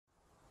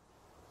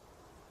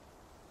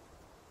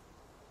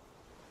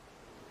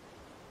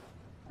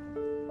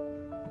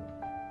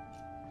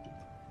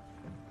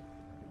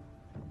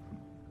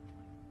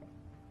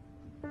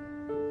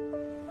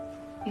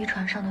渔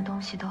船上的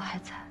东西都还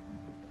在，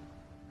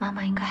妈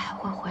妈应该还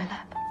会回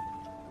来吧。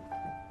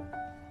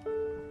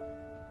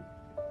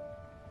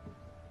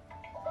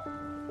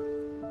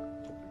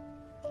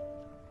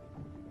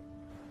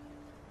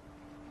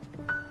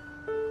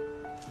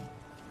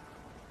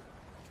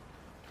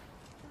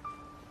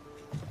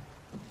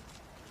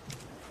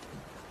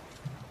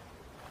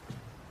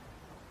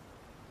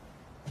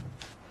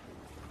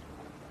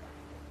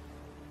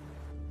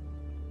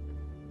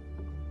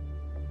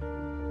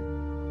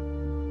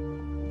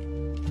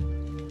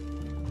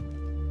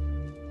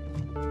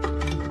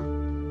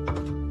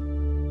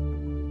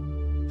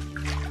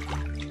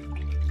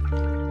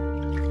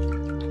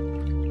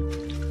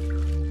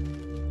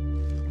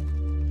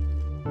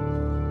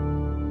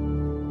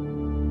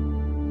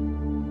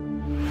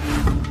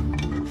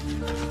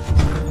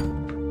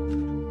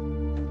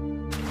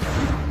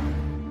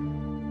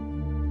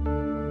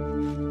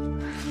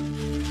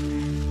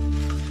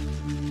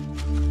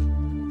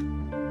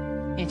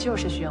你就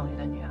是徐永瑜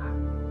的女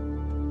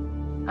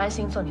儿，安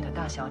心做你的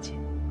大小姐，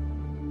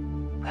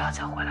不要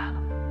再回来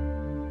了。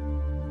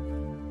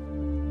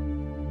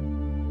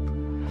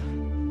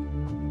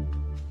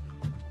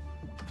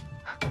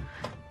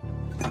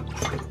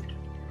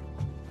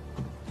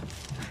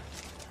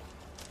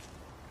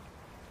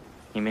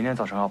你明天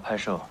早上要拍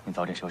摄，你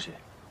早点休息，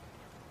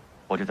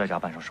我就在甲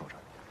板上守着。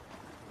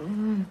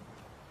嗯。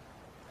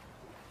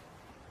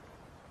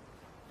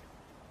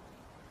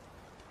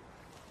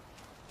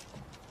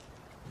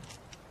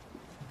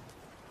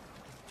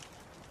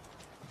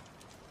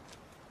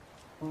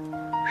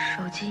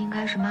 手机应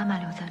该是妈妈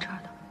留在这儿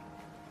的，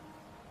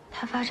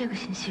她发这个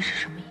信息是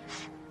什么意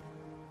思？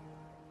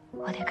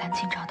我得赶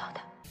紧找到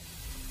她。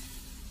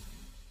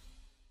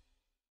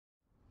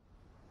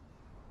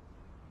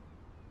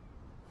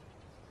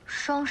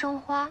双生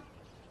花，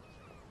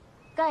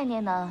概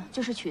念呢，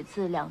就是取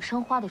自两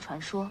生花的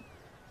传说，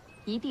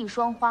一地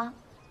双花，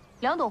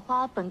两朵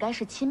花本该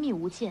是亲密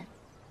无间，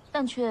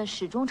但却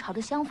始终朝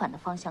着相反的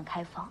方向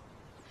开放，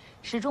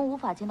始终无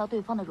法见到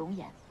对方的容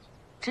颜，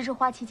直至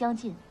花期将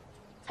近。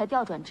 才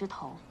调转枝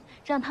头，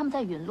让他们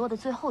在陨落的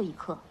最后一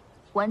刻，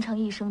完成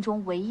一生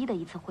中唯一的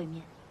一次会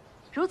面。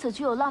如此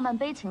具有浪漫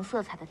悲情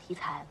色彩的题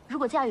材，如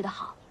果驾驭得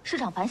好，市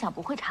场反响不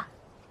会差。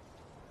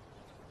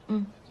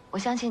我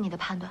相信你的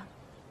判断。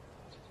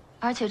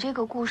而且这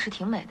个故事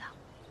挺美的，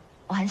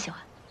我很喜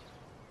欢。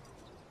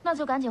那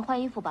就赶紧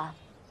换衣服吧，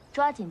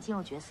抓紧进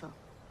入角色。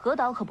何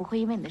导可不会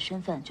因为你的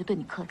身份就对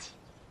你客气。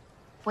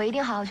我一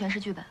定好好诠释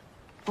剧本，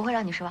不会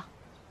让你失望。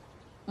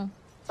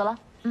走了。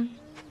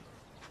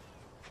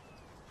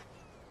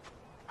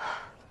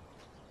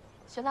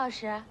徐老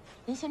师，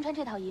您先穿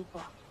这套衣服。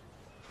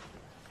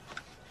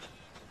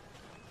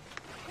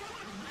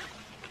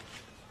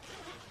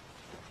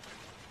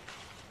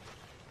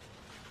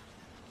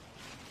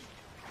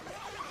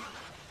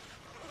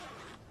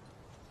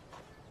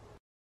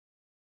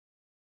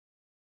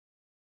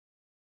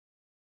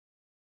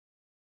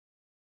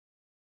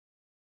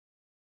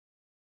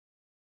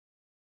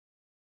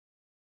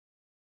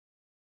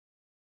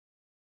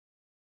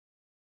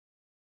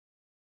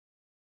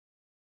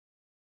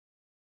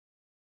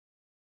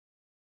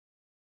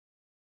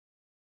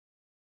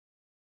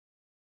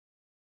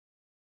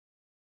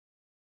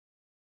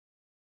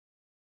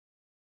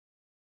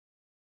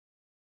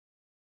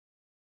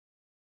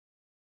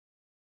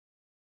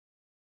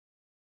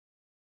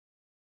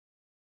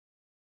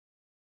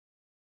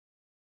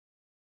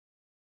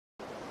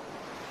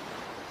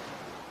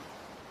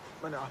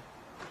慢点啊，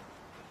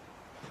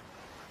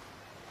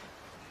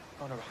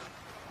到这儿吧。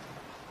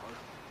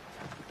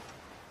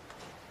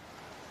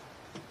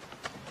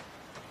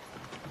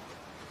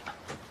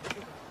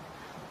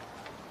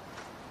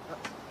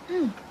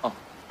哦，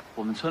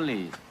我们村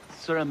里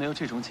虽然没有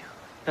这种井，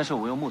但是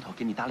我用木头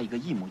给你搭了一个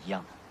一模一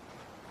样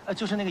的，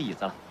就是那个椅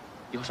子了，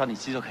以后少点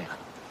吸就可以了。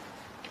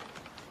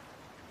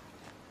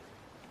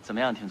怎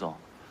么样，田总？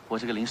我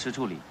这个临时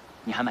助理，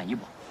你还满意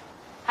不？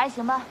还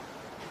行吧，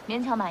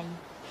勉强满意。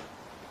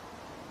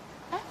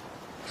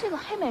 这个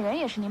黑美人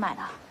也是你买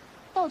的？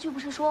道具不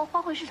是说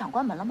花卉市场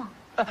关门了吗？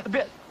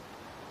别，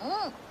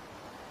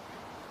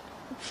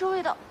是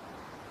味道。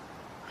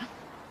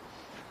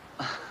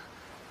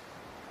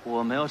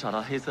我没有找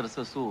到黑色的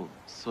色素，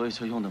所以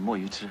就用的墨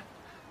鱼汁。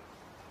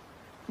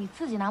你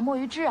自己拿墨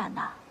鱼汁染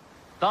的？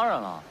当然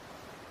了，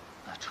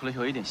除了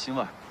有一点腥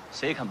味，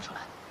谁也看不出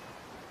来。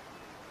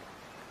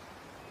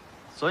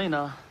所以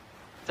呢，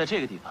在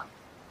这个地方，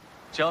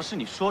只要是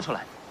你说出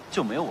来，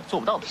就没有我做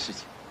不到的事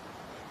情。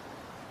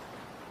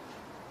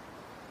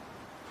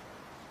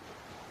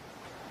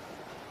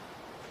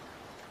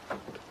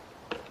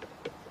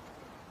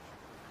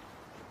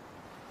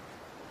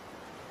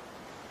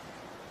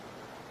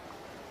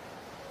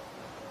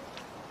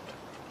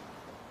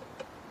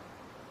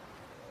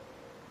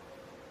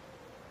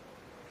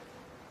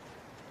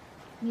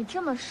 你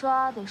这么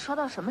刷，得刷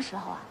到什么时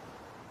候啊？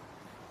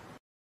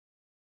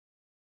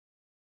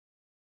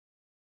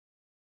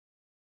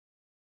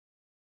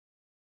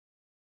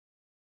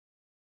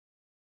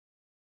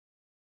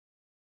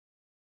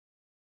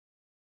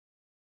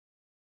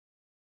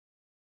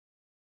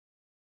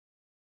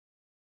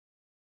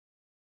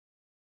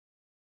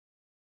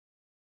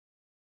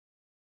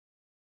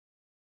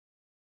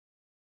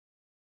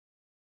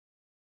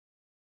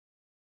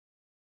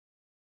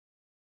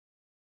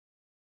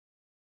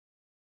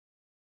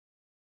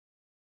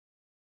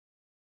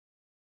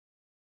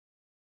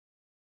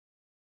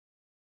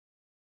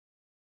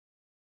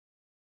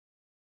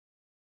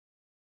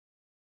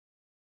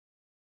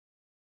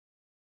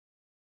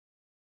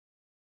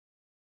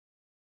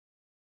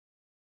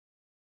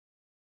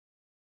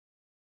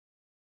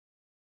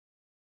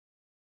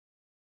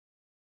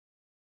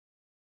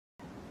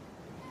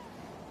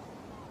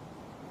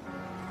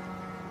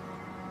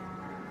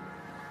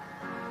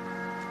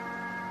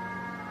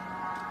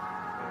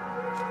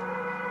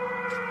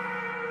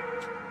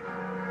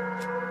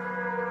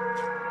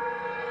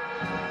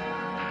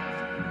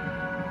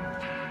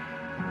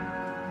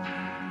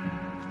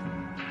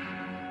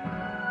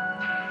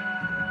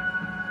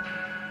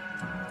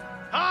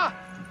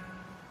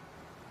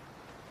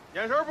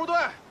眼神不对，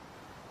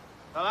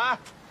再来，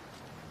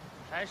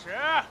开始。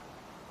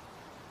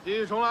继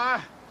续重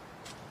来。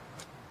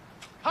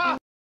看。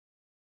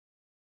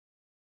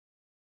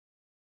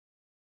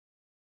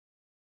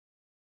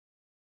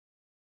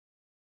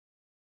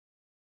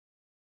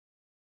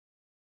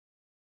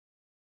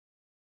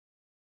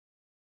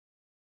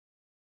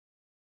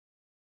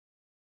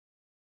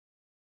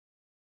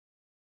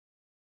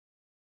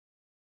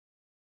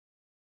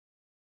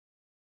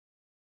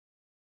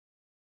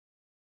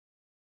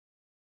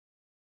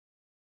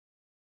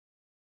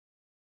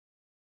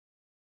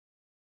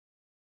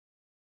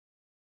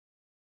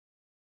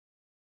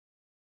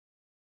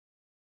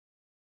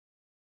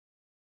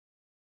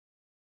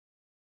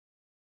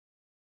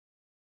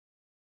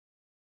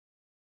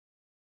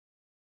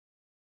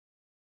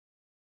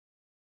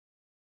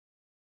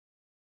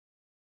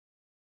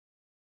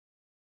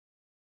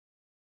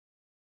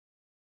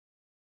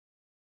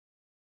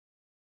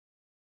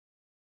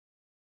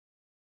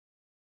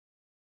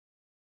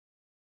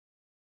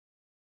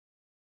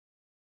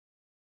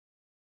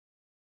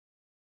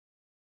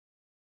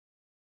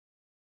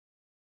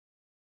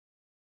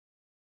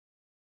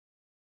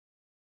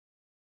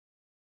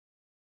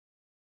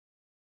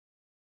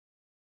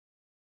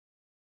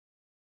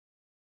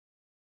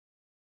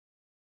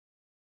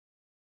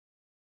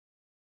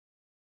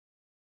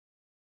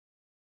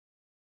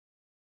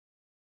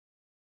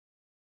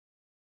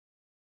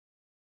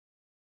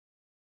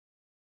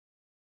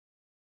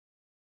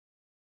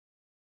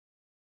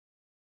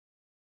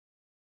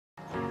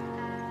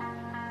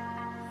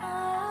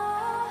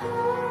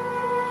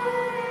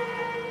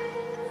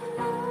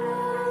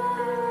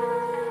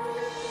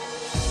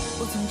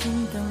我曾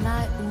经等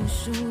来无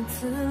数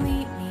次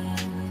黎明，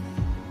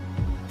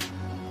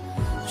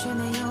却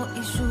没有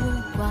一束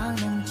光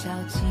能照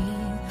进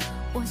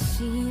我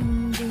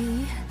心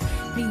底。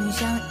命运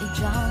像一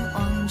张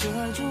网遮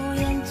住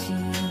眼睛，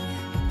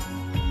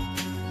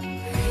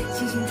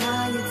庆幸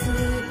它也赐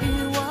予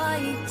我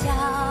一条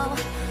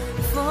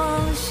缝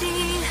隙。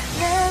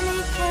Let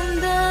me can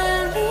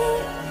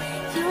believe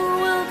you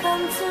will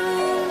come to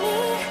me，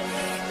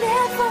 裂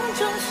缝中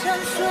闪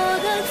烁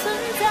的存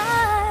在，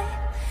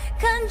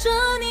看着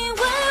你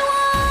为我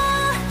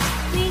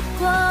逆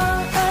光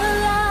而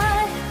来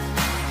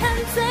 ，and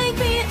take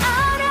me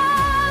out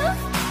of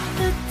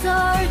the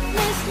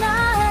darkness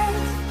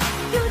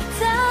night。You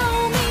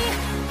tell me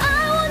I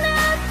will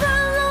never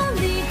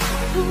lonely，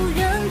 无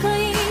人可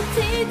以替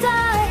代。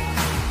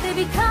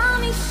Baby call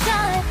me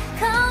shy，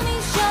 call me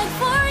shy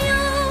for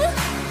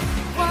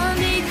you。One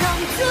day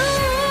come to。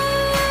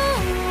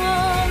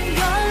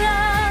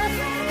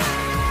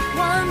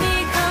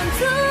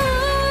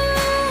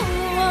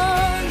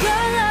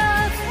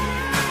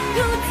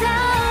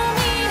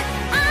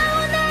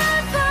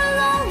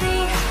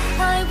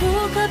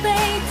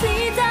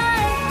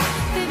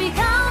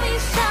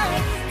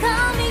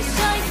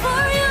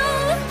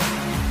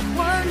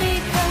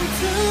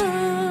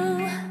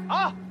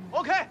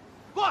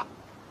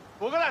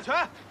补个大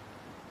拳。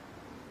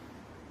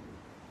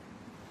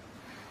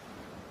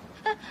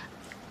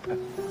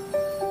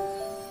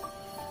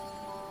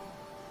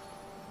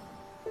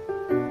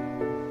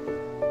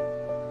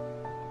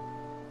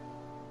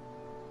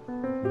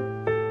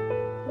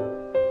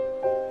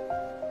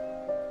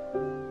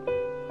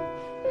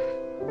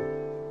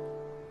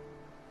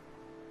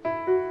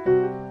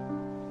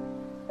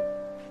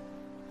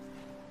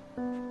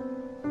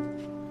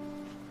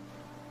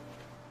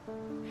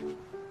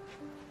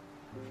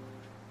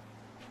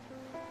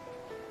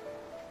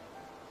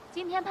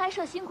今天拍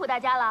摄辛苦大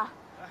家了，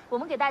我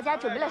们给大家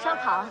准备了烧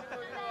烤。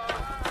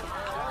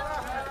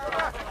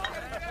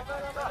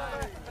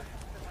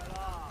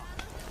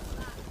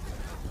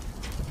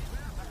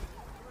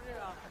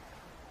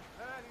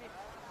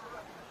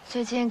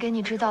最近给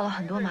你制造了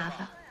很多麻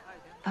烦，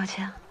抱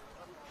歉。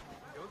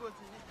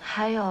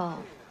还有，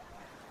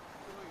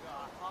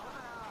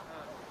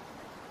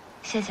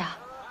谢谢啊。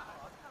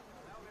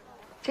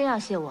真要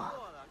谢我，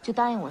就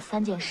答应我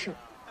3件事。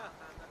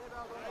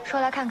说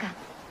来看看。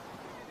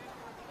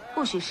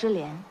不许失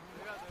联，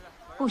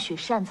不许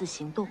擅自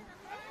行动，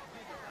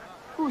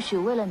不许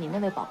为了你那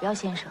位保镖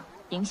先生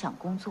影响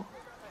工作。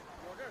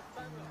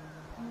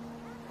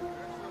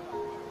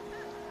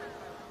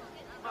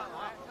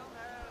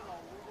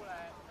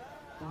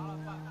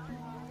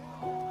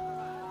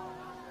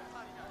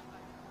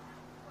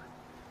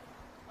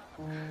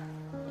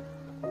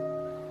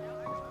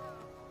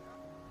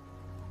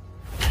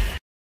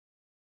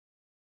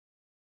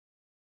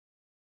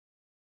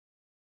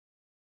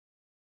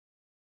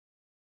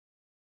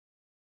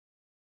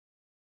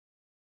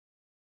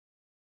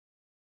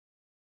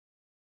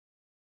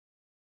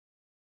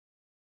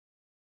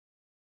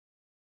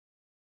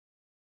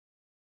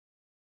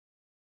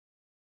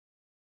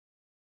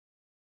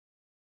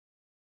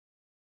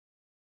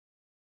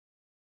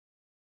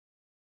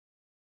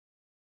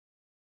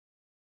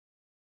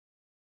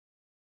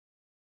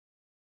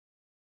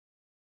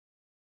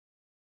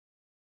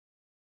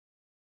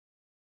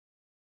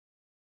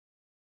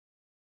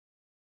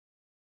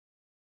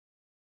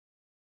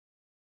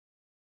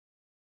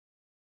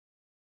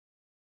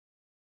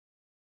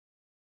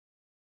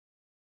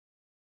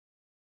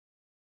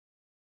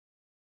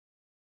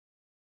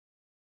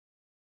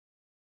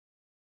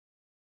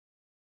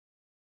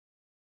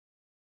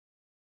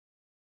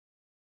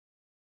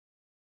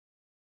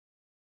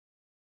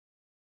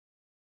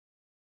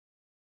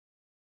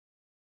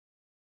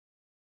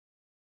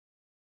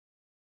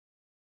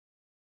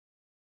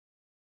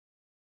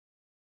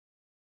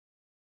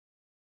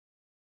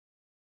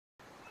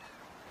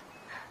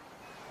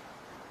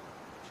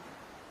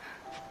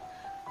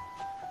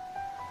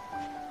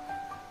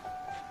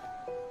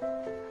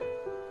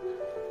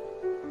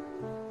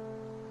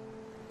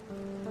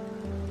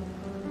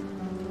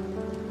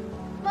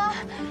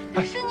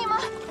是你吗？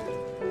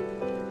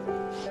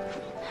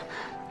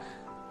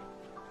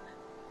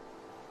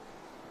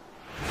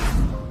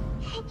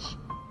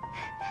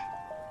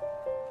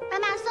妈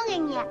妈送给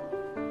你，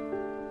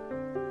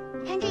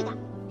你看这个，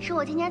是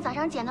我今天早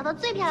上捡到的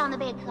最漂亮的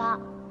贝壳。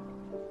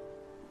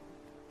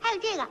还有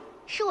这个，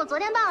是我昨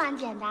天傍晚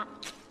捡的。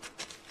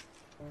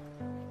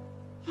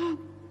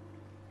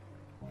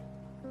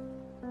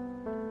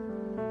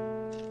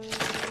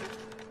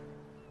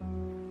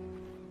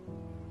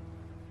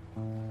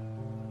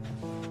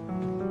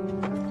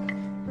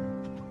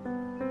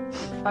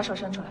把手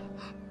伸出来，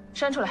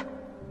伸出来。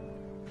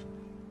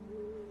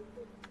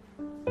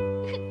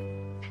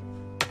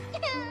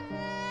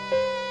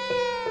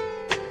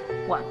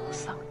玩物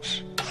丧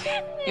志，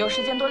有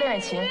时间多练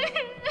练琴。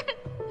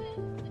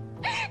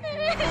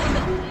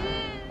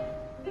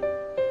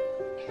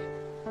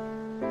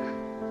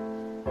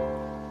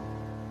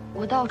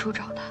我到处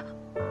找他，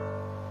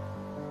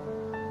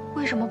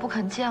为什么不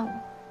肯见我？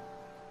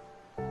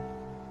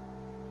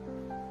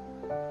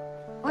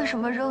为什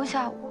么扔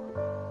下我？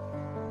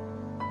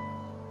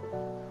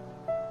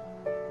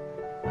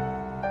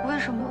为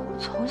什么我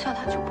从小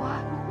他就不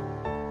爱我？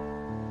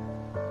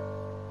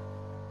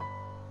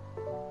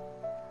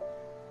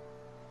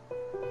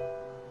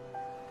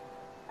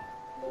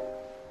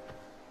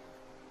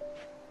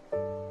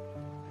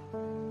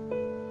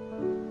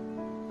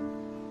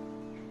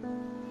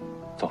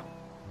走，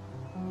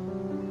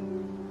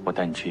我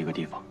带你去一个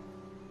地方。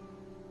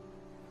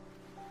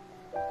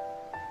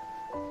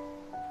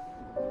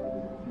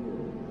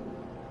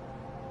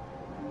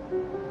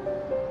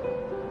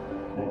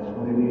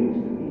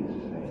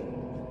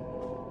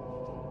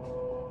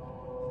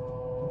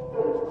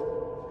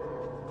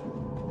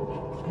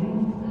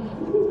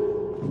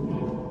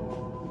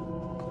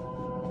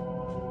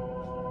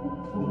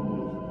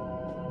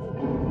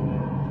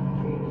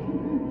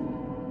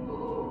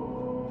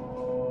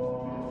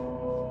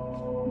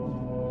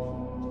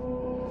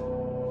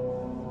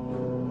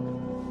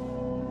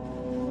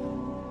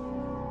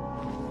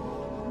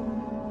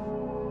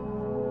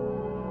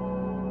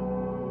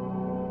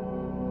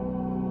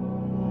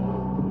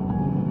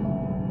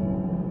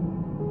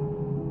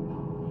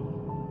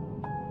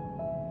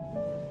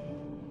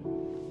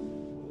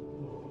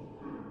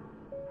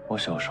我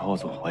小时候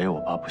总怀疑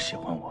我爸不喜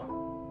欢我，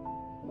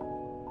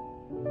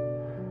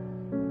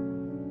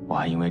我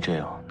还因为这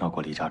样闹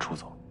过离家出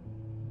走。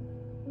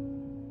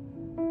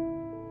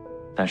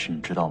但是你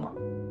知道吗？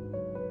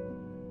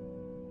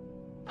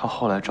他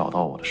后来找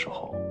到我的时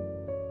候，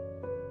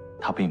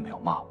他并没有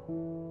骂我，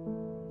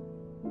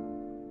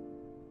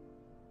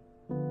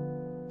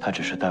他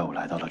只是带我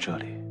来到了这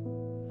里，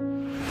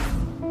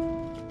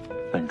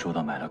笨拙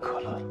地买了可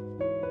乐，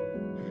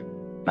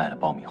买了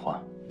爆米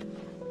花。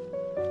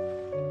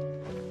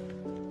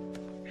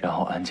然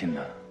后安静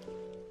的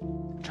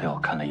陪我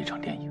看了一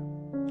场电影。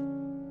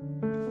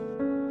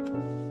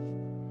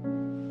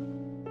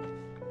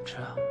吃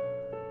啊！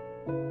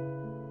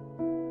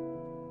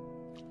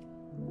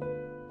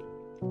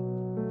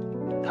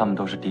他们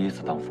都是第一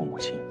次当父母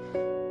亲，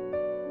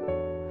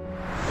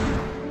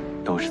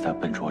都是在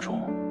笨拙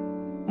中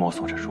摸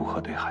索着如何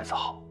对孩子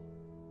好。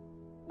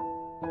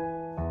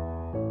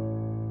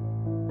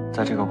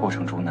在这个过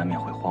程中，难免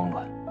会慌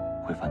乱，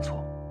会犯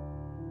错。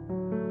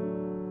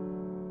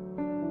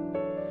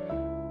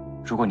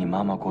如果你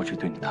妈妈过去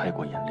对你太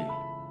过严厉，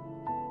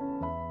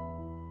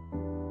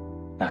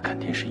那肯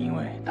定是因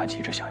为她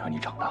急着想要你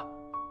长大。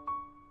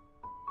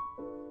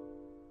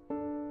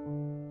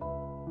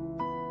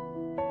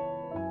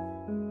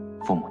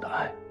父母的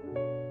爱，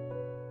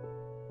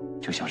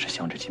就像是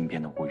镶着金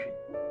边的乌云，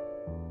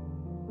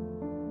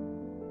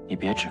你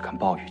别只看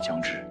暴雨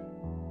将至，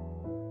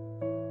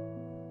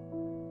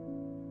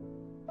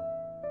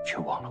却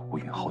忘了乌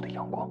云后的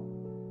阳光。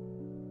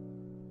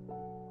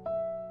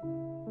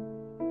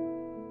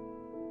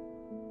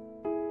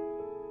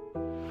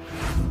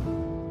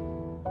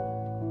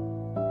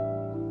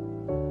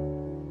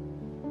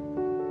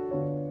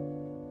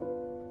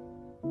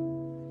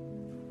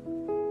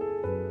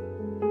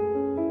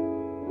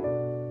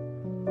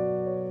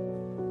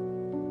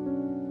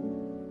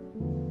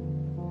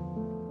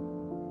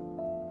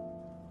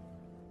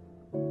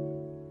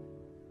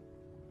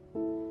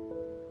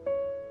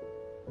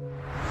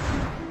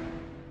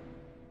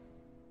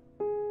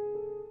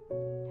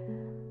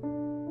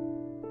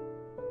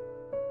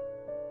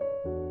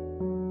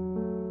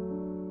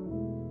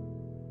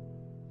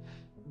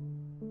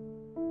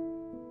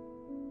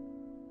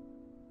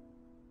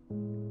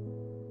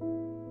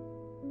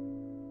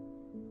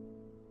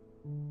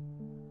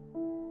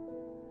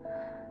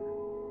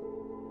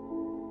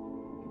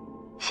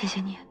谢谢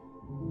你。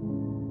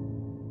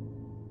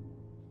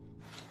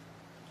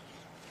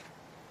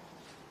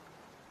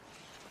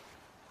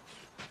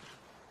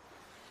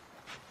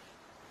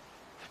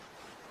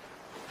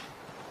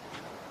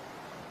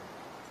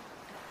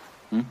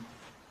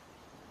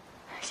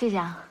谢谢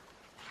啊。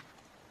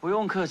不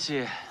用客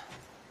气。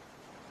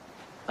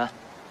来。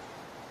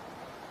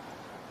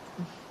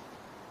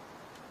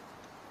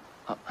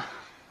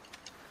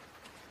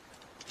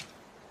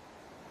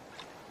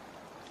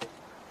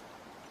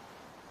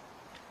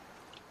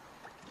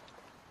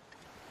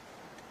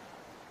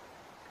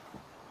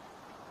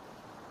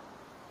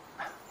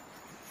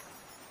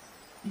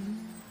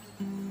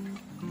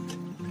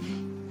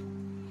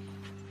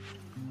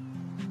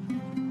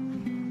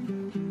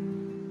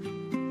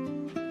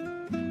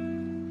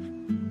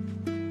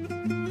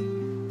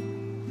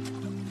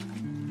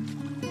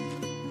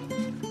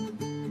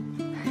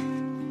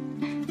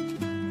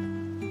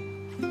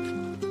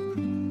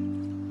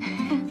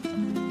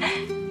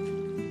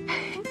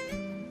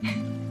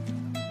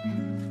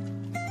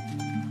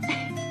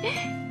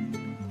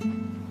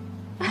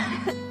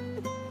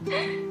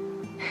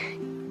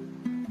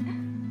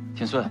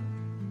田穗，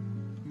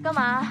干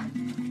嘛？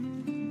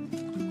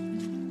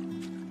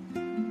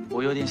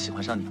我有点喜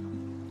欢上你了。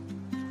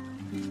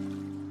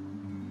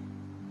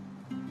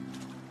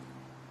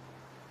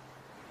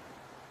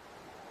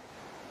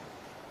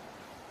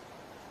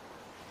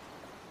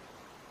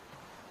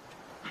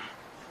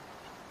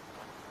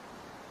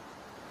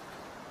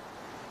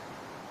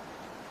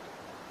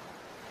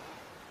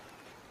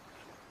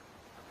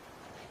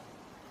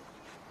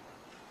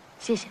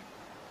谢谢。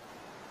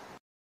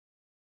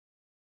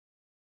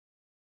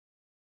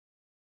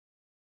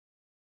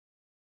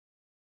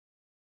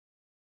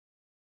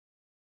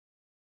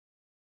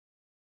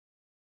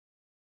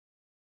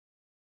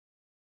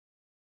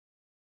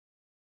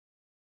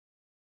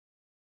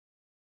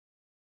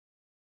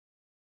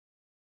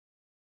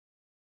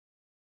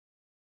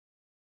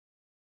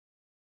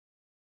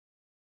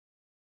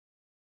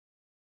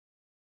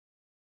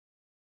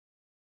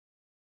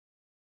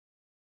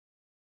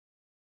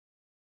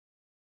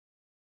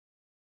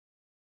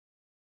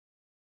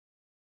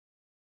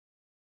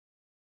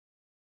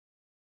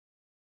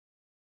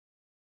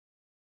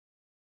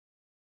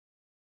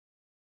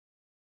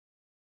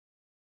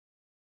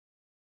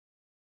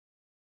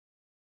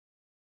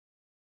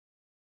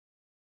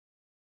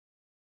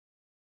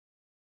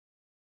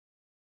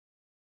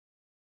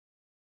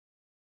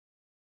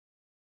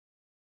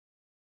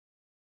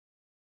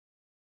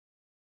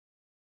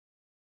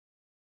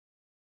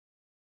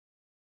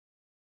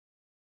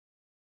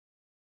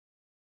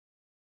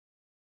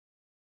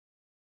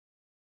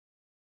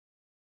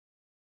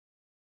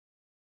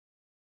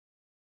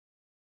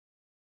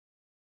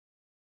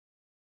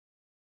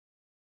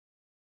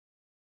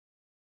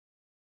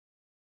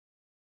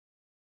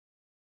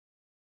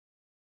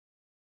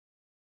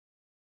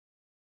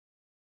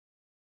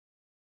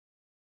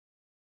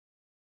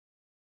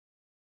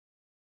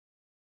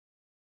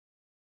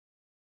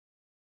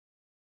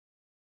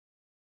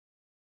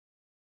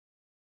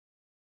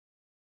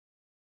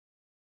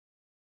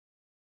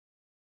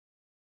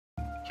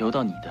游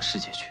到你的世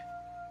界去。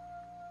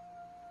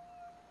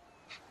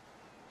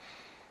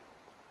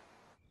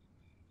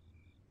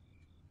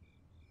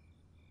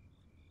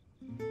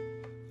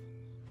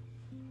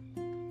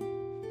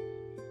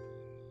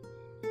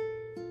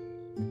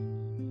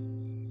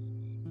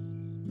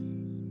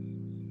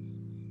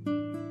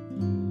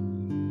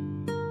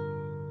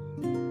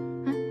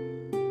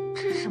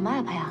这是什么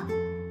app 呀？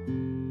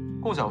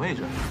共享位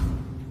置，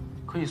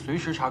可以随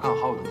时查看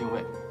好友的定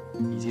位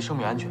以及生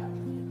命安全。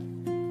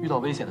遇到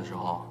危险的时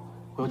候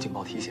会有警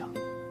报提醒。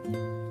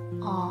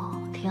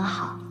哦，挺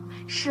好，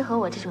适合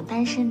我这种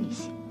单身女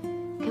性。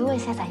给我也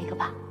下载一个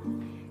吧，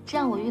这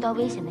样我遇到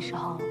危险的时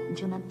候，你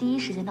就能第一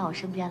时间到我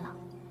身边了，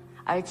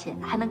而且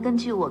还能根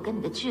据我跟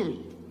你的距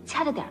离，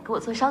掐着点给我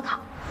做烧烤。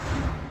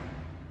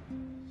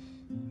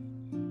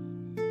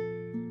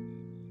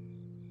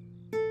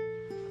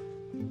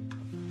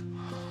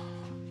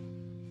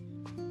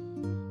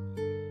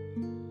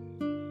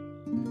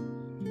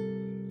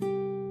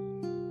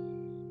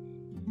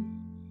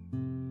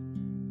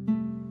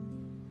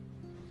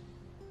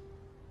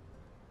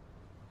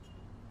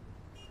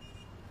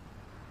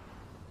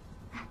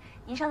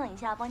您稍等一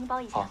下，帮您包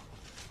一下。好。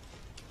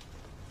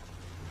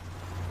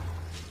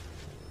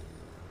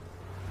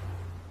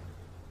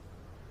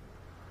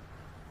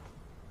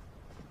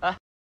哎，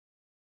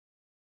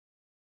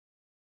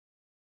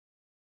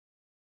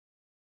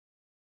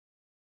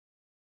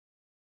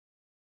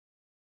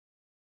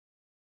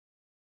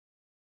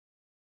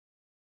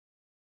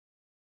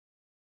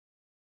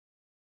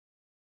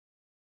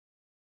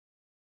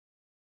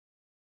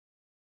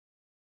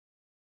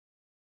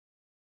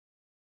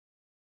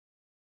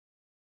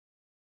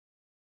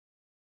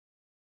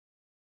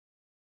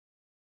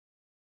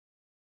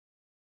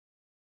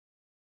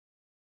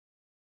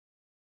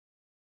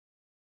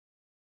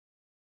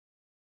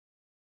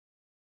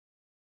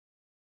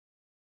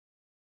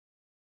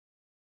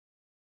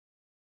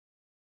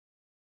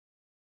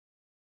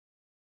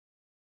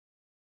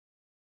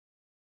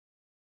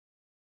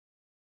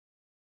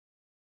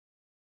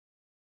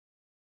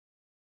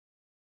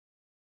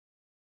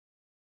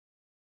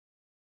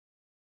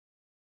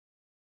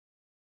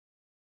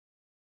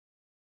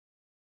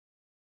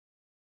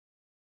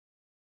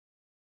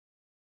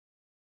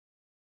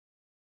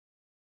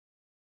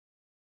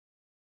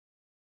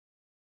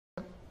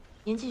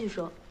您继续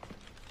说。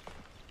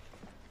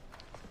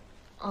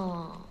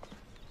哦，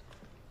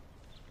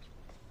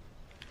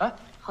哎，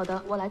好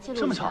的，我来记录一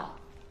下。这么巧，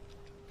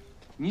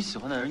你喜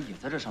欢的人也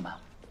在这上班？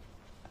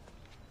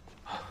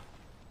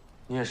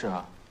你也是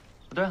啊？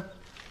对啊，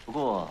不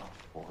过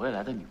我未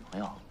来的女朋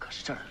友可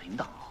是这儿的领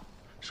导，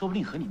说不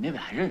定和你妹妹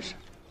还认识，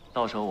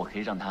到时候我可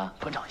以让她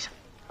关照一下。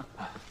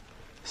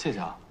谢谢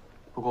啊，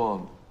不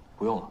过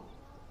不用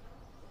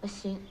了。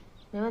行，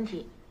没问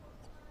题。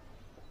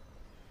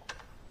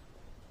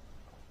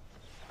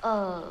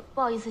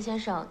不好意思，先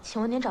生，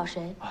请问您找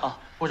谁？啊，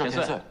我找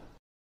田穗。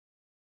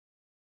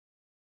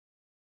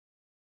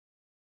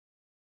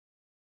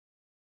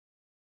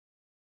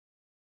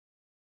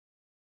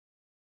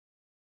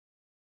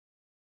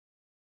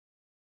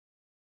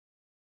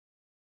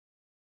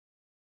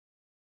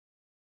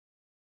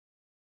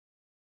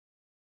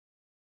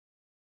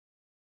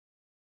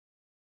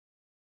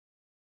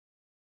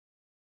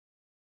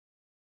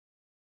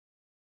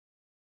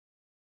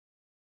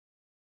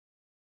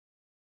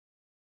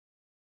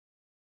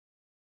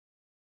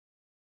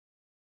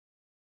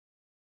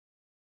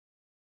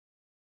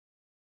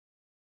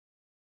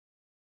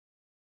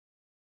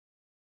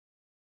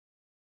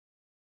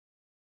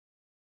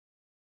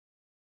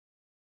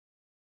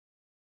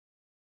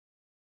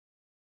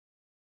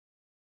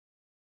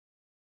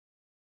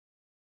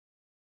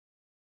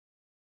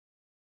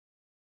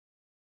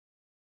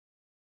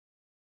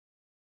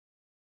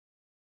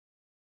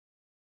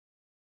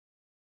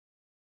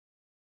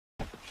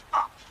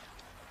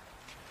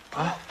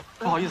哎，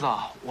不好意思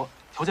啊，我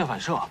条件反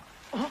射，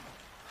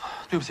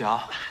对不起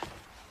啊。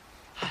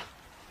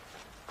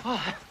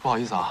不好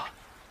意思啊。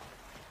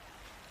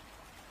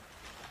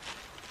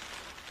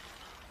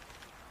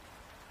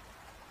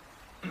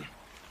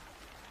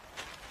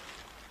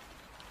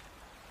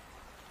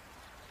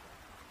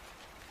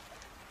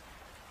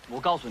我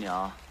告诉你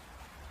啊，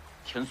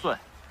田穗，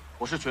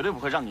我是绝对不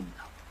会让给你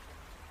的。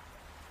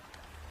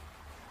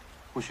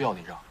不需要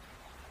你让，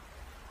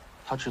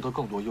他值得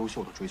更多优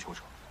秀的追求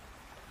者。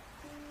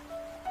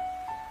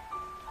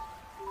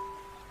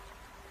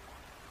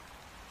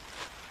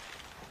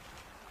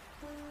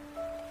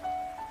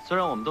虽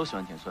然我们都喜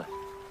欢田穗，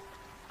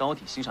但我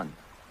挺欣赏你的。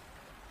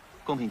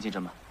公平竞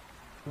争吧。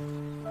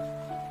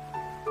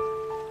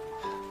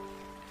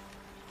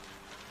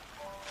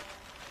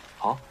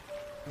好，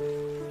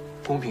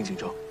公平竞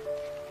争。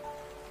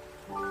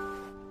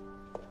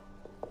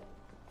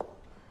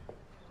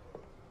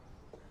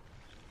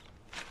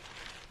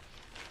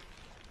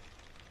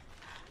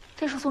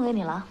这书送给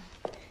你了，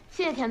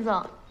谢谢田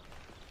总。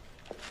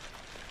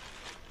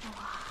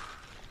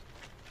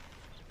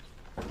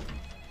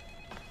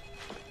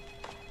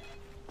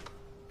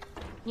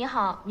你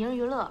好，明日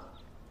娱乐。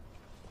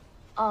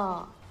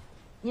哦，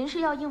您是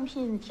要应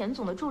聘田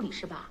总的助理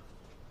是吧？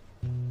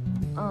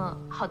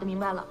好的，明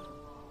白了。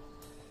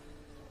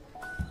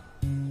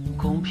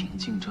公平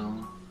竞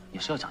争也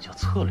是要讲究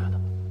策略的。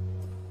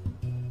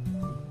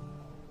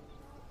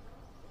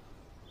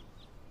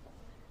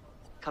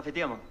咖啡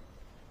店吗？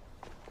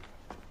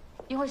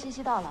一会儿西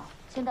西到了，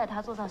先带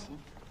他做造型。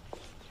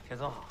田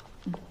总好。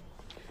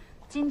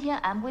今天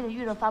MV 的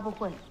预热发布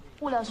会，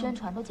物料宣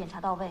传都检查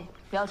到位，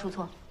不要出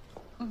错。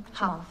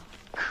好。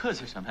客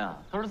气什么呀？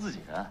都是自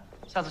己人，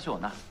下次去我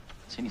那儿，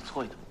请你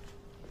搓一顿。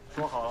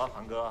说好了，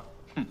韩哥。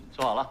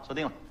说好了，说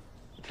定了。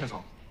田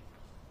总，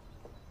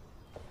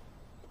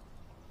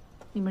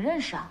你们认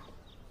识啊？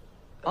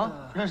啊，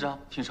认识啊，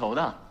挺熟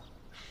的。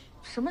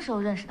什么时候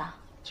认识的？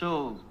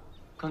就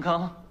刚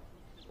刚，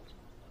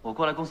我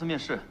过来公司面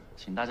试，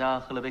请大家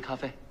喝了杯咖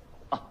啡。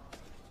啊，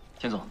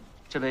田总，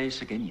这杯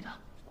是给你的。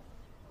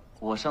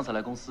我上次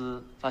来公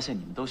司，发现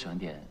你们都喜欢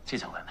点这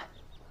家外卖。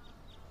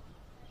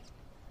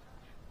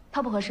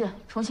他不合适，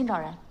重新找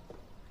人。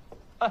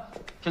哎，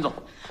田总，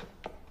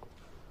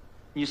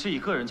你是以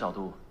个人角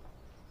度，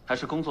还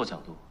是工作角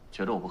度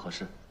觉得我不合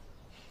适？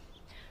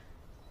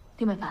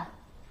丁美凡，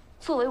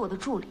作为我的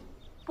助理，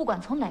不管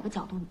从哪个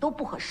角度你都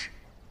不合适。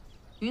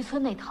渔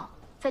村那套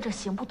在这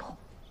行不通。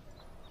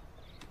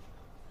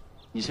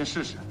你先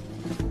试试，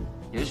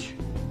也许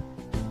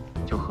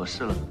就合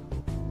适了呢。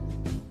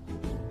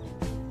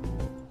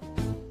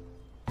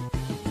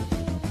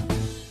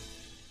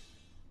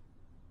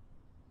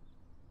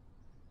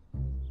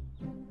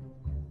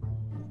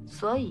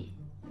所以，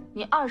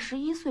你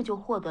21岁就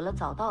获得了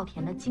早稻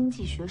田的经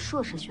济学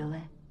硕士学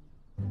位？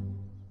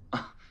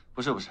啊，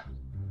不是，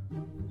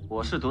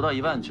我是读到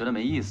一半觉得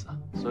没意思，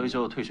所以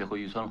就退学回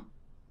渔村了。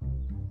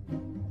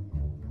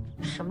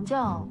什么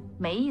叫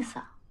没意思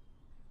啊？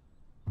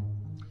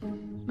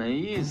没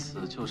意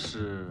思就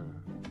是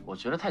我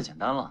觉得太简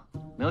单了，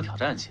没有挑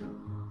战性，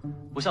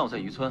不像我在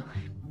渔村，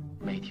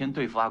每天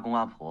对付阿公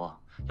阿婆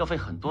要费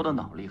很多的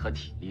脑力和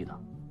体力的。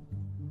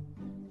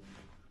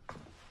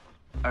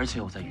而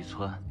且我在渔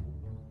村，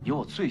有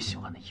我最喜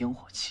欢的烟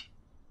火气。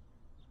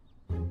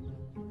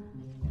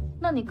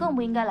那你更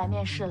不应该来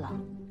面试了，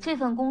这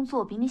份工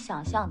作比你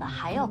想象的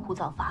还要枯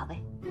燥乏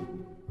味。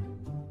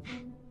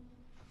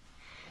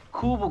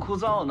枯不枯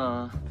燥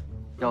呢，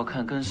要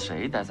看跟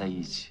谁待在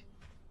一起。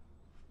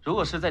如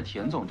果是在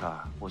田总这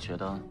儿，我觉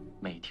得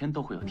每天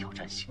都会有挑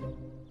战性。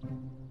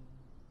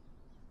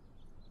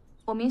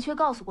我明确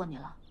告诉过你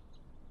了，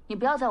你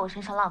不要在我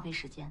身上浪费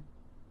时间。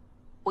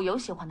我有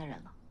喜欢的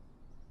人了。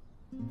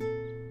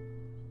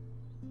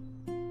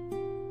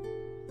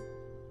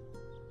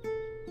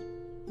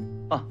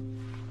啊，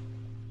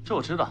这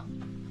我知道。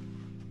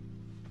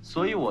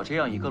所以我这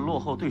样一个落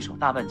后对手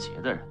大半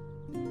截的人，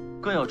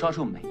更要抓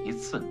住每一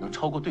次能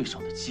超过对手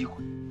的机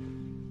会。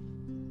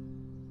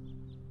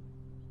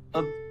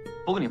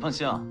不过你放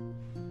心啊，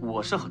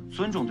我是很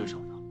尊重对手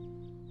的，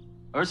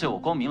而且我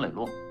光明磊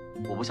落，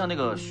我不像那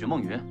个徐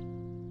梦云，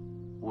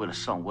为了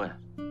上位，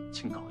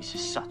竟搞一些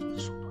下作的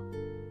手段。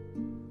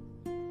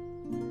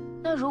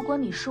那如果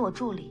你是我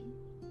助理，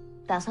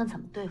打算怎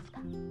么对付他？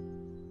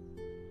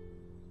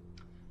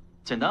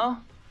简单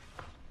啊，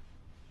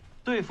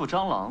对付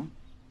蟑螂，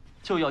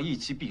就要一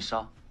击必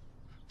杀，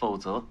否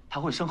则它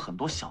会生很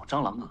多小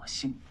蟑螂，恶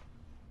心。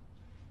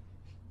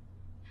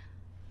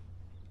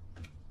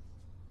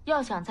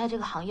要想在这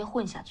个行业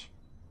混下去，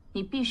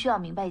你必须要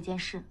明白一件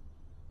事：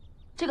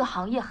这个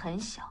行业很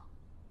小，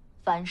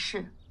凡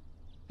事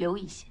留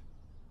一些。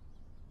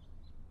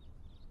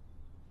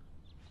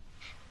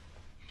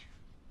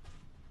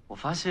我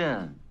发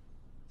现，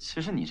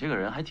其实你这个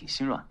人还挺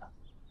心软的，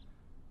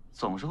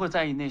总是会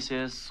在意那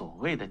些所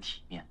谓的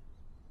体面。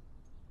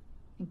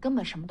你根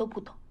本什么都不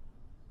懂。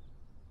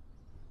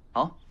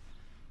好，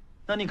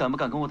那你敢不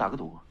敢跟我打个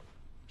赌？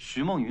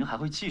徐梦云还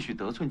会继续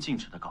得寸进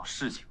尺的搞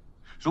事情？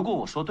如果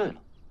我说对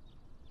了，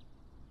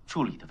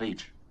助理的位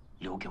置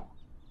留给我。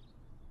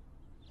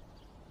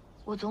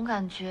我总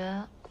感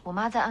觉我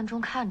妈在暗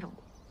中看着我，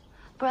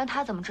不然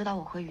她怎么知道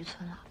我回渔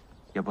村了？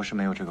也不是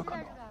没有这个可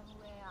能，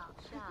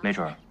没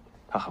准儿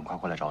她很快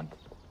会来找你。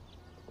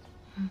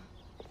嗯。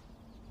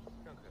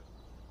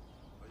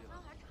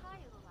还差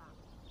一个吧？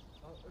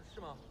是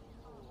吗？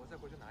我再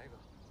回去拿一个。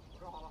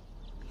收拾好了。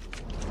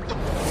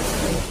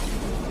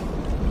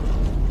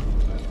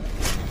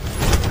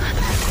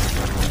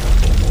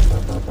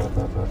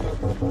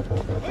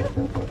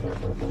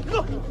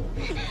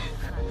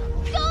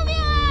救命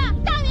啊！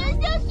大明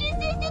星徐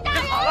欣欣打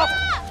人了！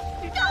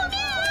救命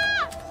啊！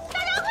大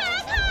家快来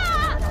看，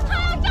他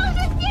要仗势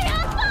欺人，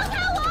放开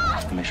我！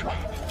你没事吧？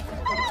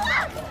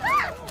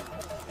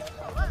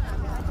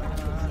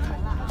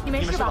你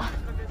没事吧？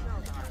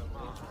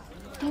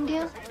丁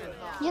丁，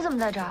你怎么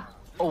在这儿？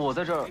哦，我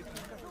在这儿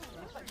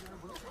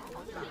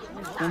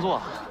工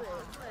作，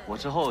我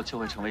之后就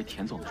会成为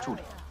田总的助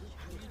理。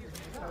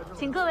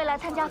请各位来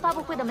参加发布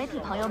会的媒体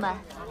朋友们，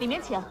里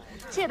面请，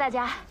谢谢大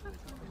家。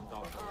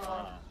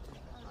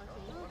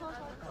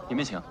里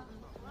面请。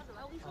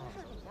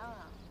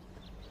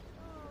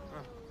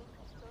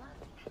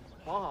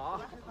忙好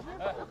啊！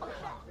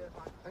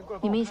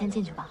你们也先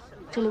进去吧，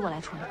这里我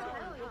来处理。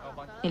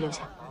你留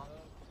下。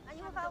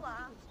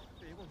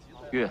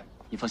月，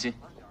你放心，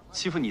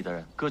欺负你的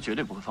人，哥绝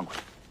对不会放过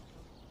你。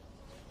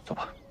走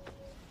吧。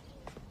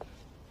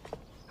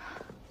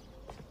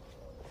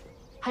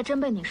还真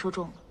被你说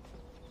中了。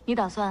你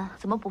打算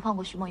怎么不放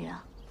过徐梦圆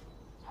啊？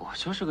我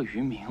就是个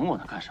渔民，我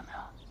能干什么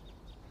呀？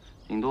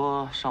顶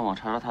多上网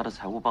查查他的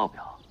财务报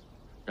表，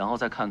然后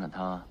再看看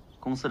他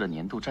公司的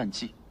年度战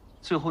绩，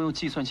最后用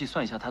计算器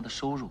算一下他的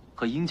收入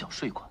和应缴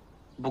税款。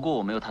不过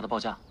我没有他的报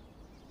价。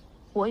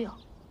我有，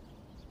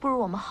不如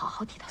我们好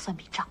好替他算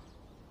笔账，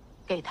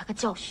给他个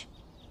教训。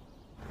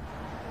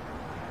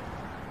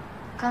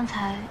刚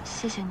才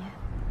谢谢你。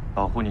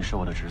保护你是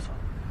我的职责。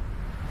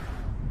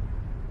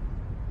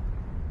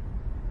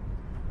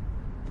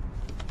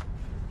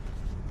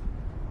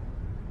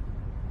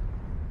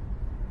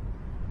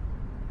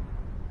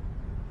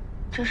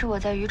这是我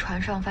在渔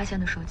船上发现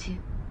的手机，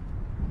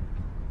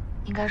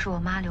应该是我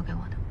妈留给我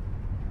的。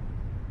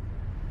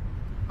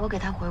我给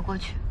她回过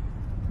去，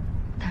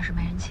但是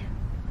没人接。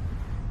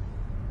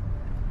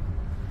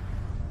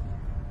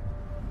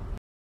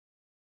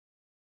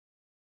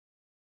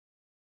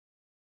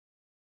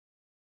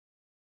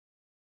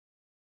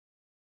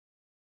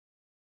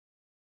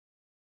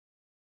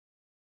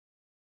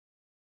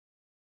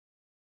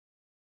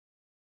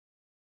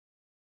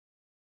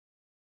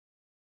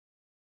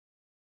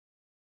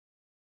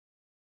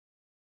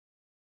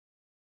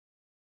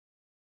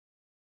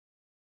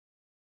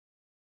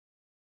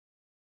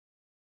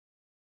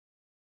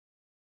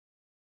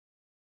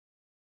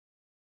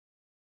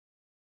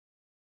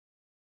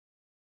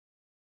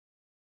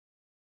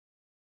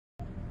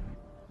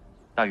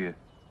大宇，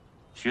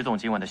徐总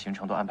今晚的行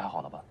程都安排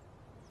好了吧？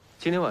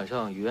今天晚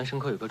上语言深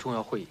刻有个重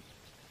要会议，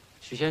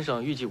许先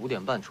生预计5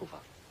点半出发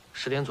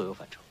，10点左右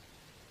返程。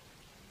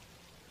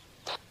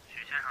许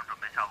先生准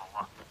备下楼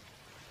了。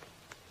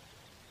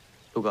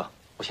陆哥，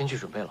我先去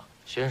准备了，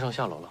许先生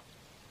下楼了。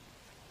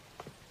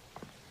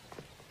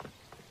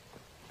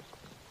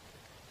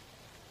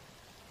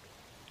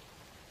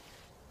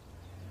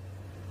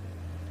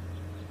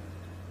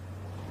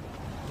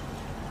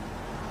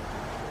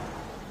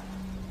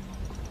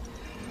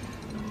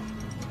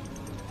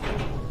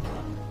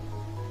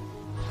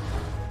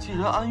既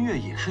然安月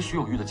也是徐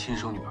永玉的亲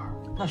生女儿，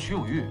那徐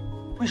永玉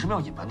为什么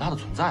要隐瞒她的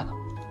存在呢？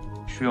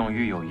徐永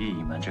玉有意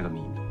隐瞒这个秘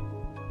密，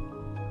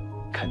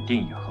肯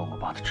定也和我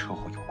爸的车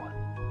祸有关。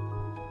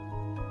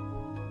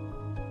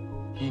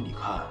依你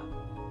看，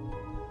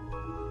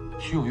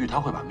徐永玉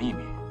他会把秘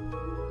密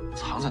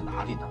藏在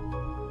哪里呢？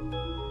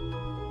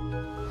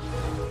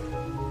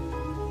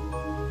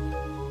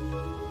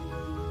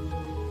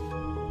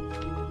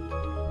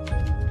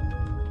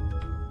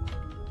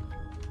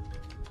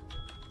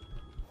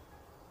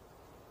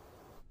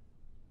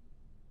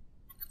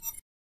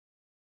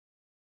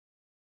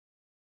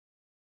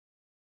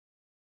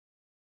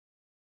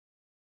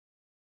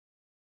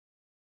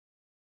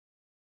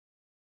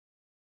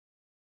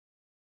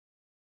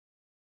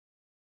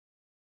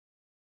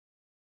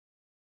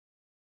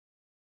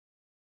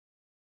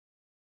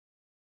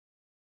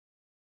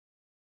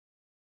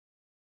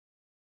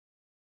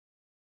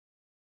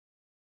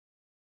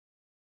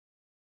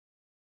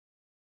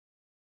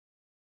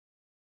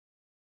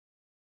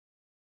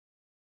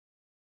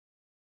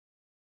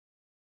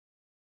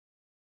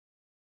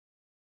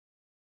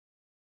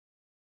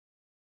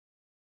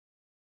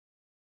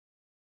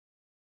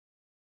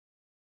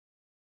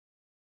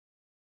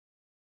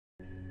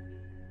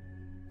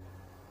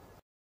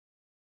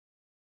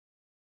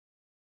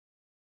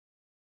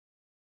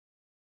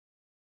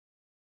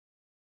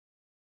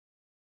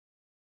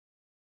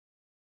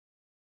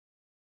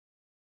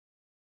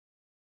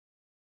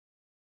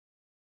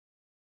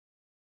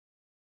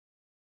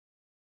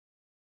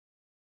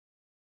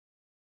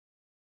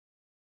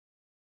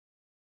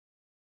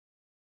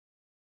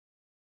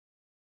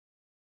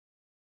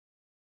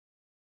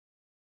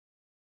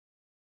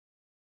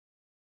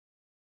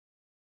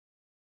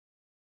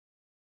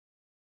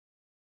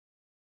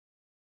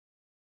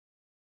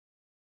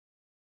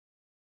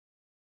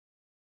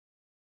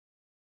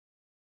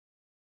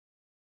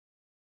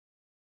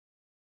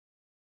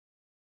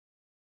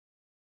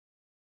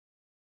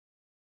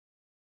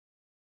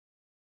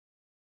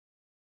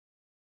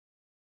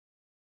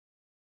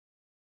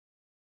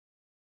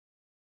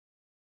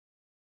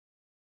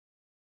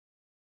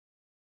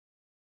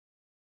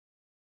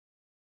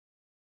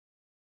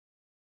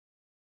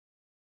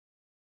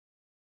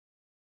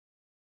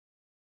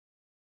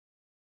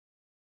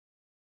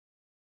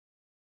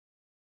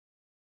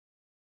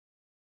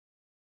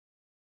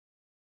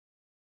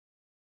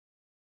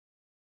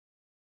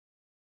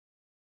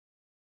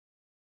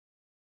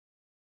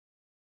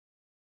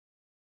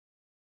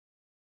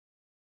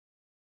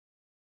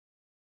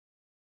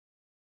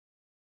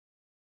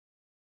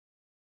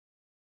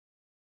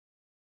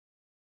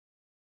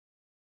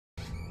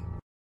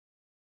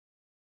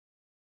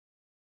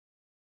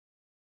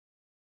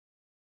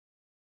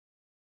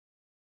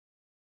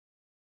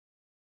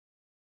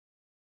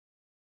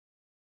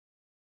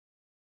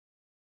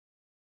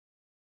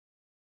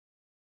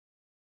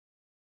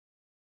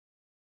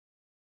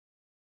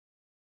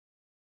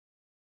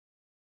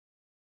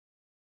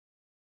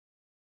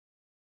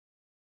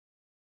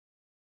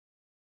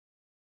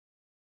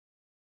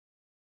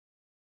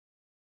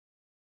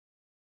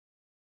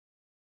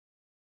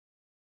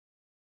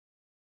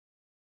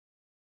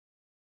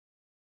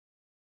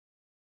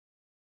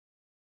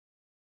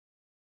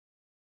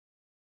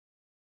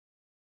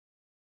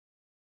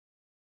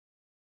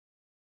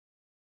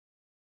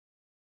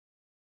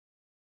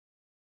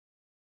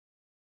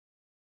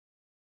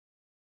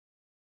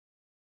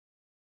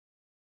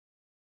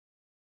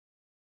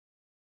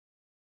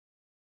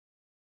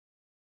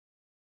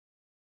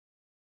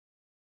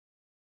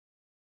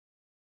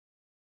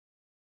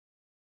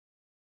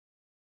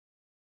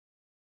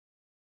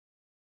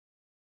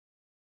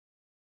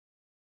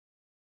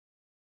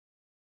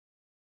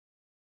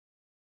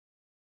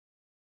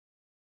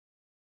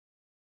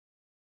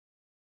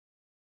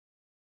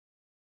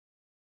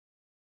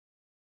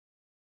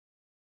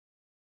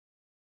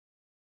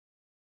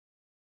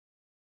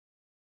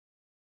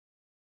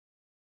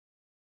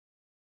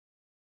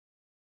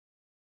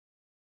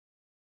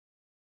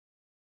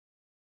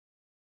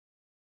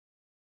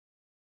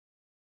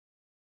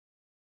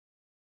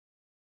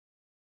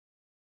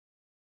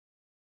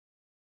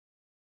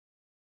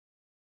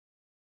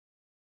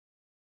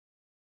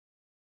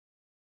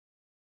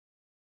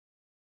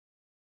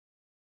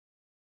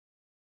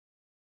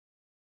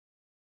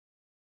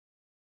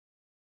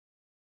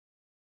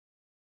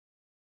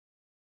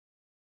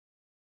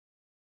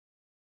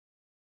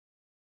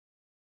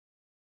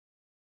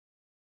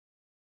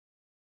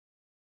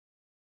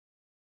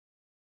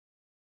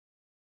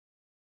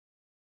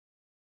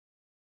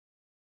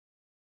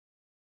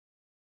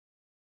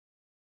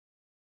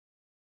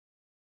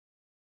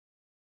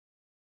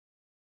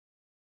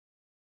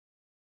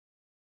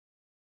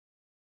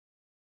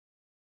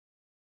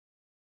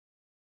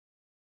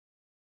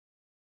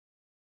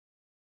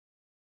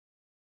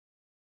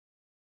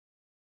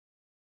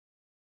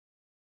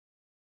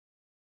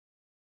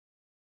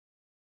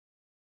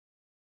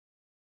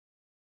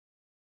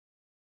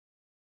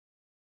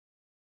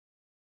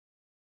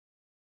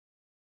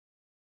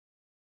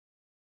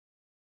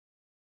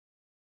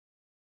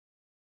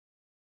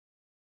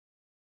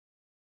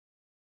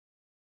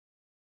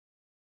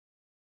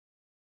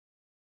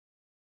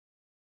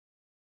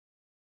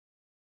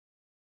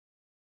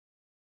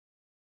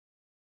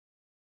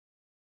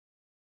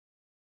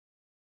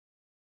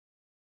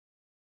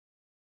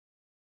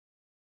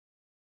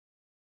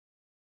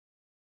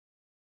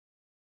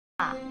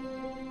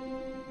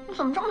你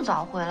怎么这么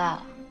早回来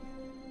了？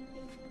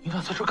你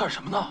俩在这干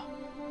什么呢？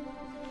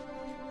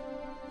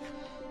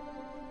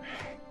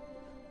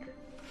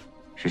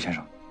石先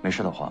生，没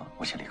事的话，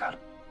我先离开了。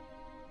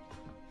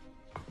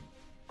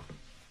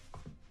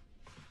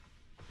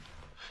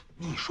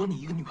你说你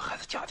一个女孩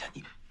子家家，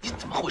你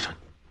怎么回事？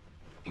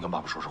你跟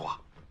爸爸说实话，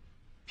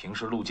平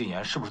时陆禁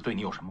言是不是对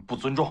你有什么不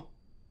尊重？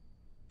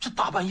这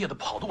大半夜的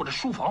跑到我这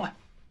书房来，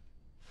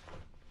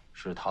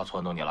是他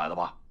撺掇你来的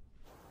吧？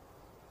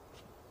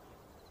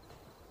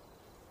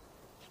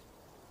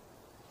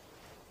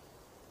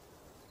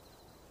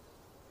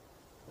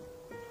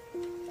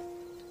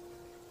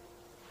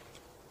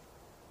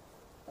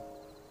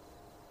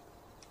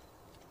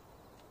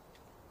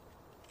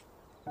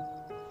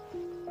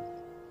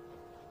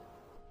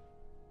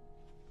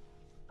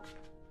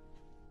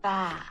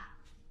爸，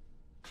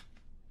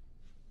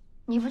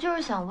你不就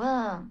是想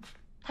问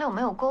他有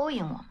没有勾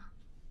引我吗？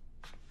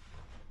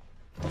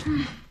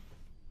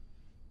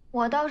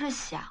我倒是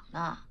想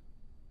呢。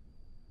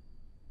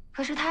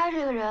可是他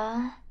这个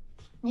人，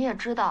你也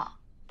知道，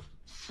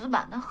死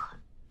板得很。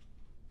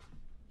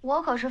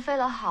我可是费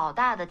了好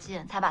大的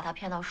劲才把他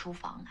骗到书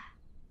房来。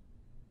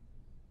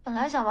本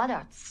来想玩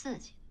点刺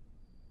激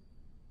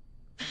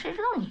的，谁知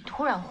道你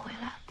突然回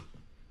来了。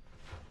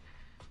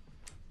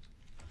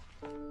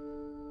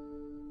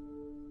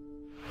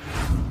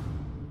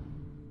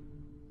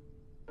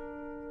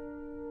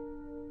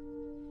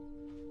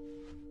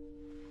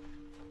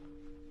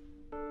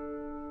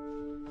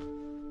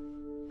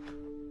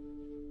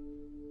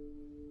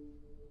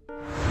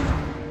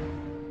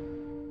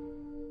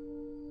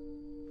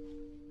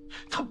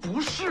他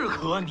不适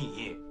合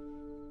你。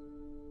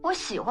我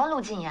喜欢陆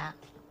禁言。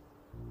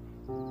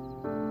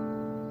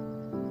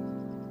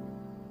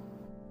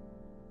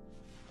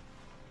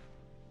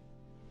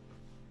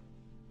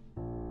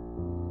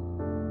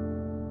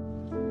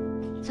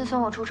自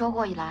从我出车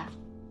祸以来，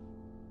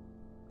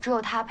只有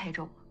他陪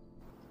着我。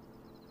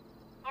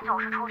你总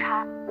是出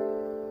差，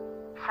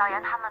小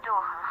妍他们对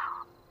我很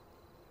好，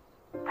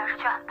但是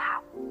却很怕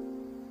我。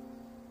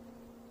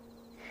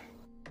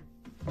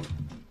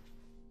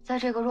在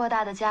这个偌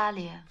大的家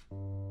里，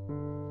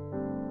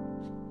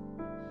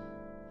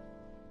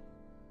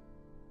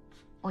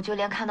我就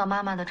连看到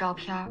妈妈的照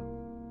片，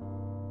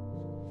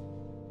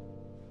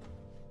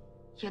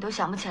也都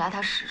想不起来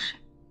她是谁。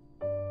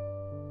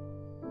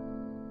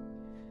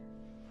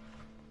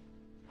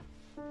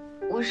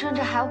我甚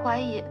至还怀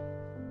疑，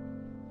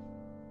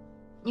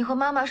你和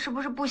妈妈是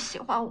不是不喜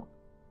欢我，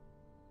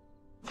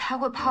才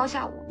会抛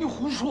下我？你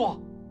胡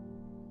说！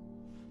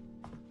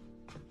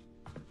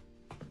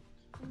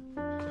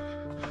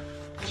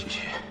琪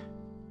琪，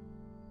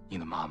你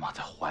的妈妈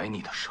在怀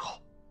你的时候，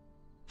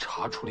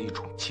查出了一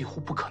种几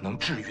乎不可能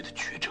治愈的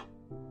绝症。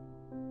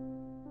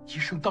医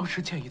生当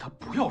时建议她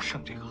不要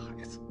生这个孩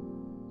子，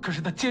可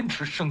是她坚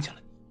持生下了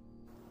你。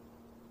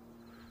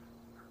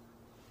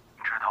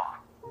你知道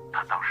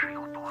她当时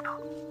有多疼？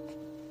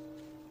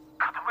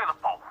可她为了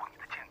保护你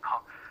的健康，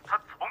她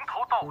从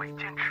头到尾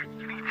坚持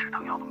一粒止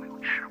疼药都没有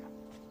吃过。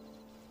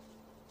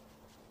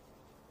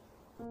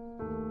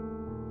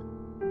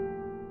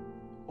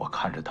我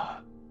看着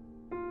她，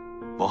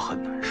我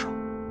很难受。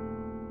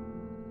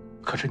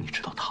可是你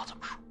知道她怎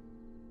么说？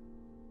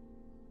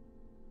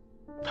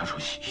她说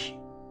西西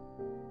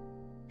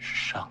是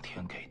上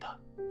天给她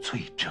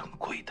最珍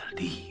贵的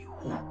礼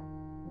物。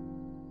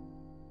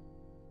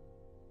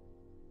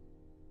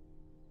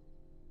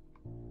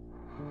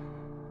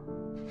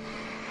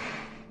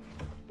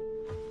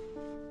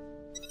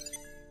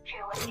只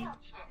为6次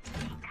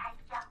新开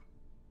箱。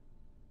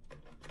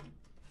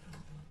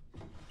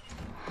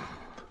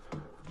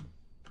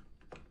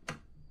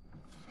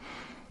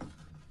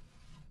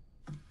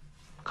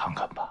看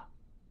看吧。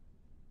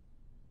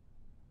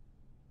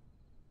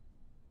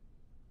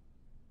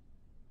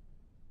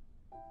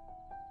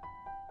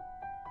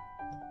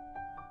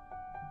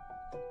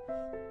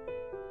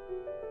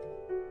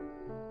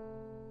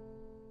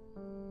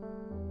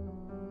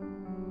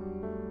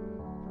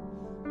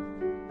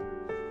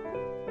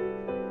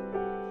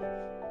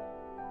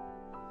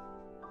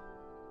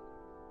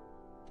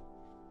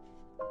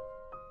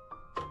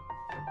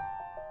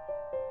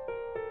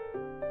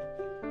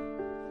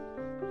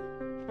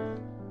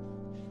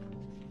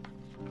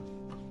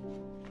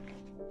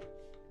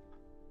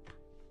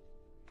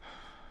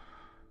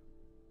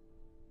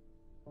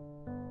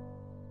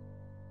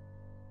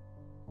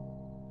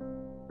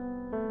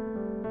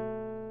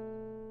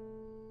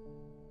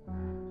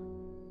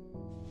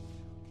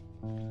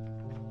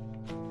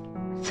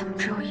怎么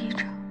只有一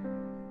张？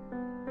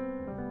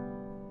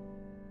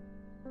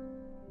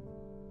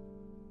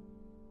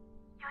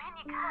友谊，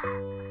你看，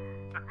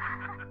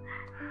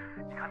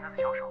你看他的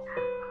小手。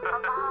宝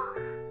宝，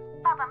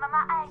爸爸妈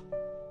妈爱你，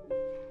你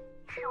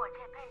是我这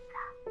辈子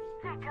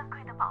最珍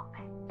贵的宝贝。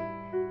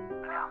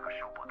2个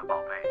是我的宝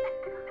贝。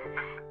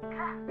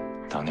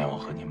当年我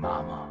和你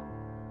妈妈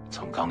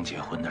从刚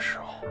结婚的时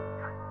候，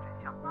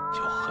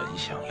就很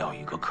想要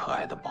一个可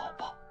爱的宝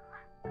宝。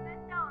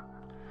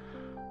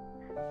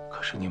可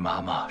可是你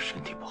妈妈身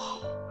体不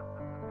好，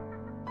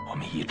我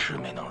们一直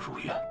没能如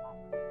愿。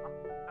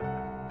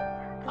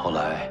后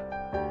来，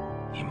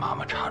你妈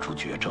妈查出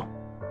绝症，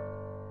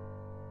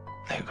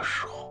那个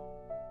时候，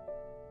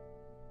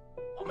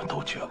我们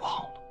都绝望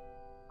了。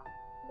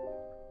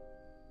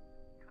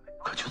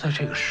可就在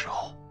这个时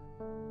候，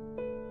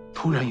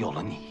突然有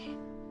了你，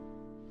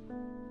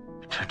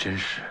这真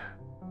是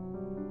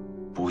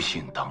不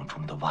幸当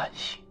中的万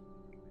幸。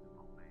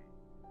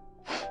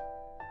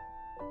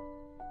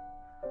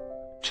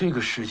这个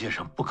世界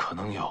上不可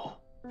能有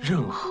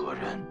任何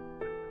人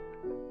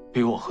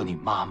比我和你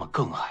妈妈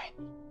更爱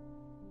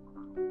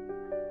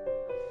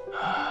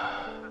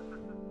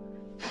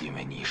你，因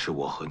为你是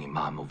我和你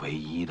妈妈唯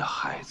一的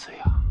孩子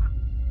呀。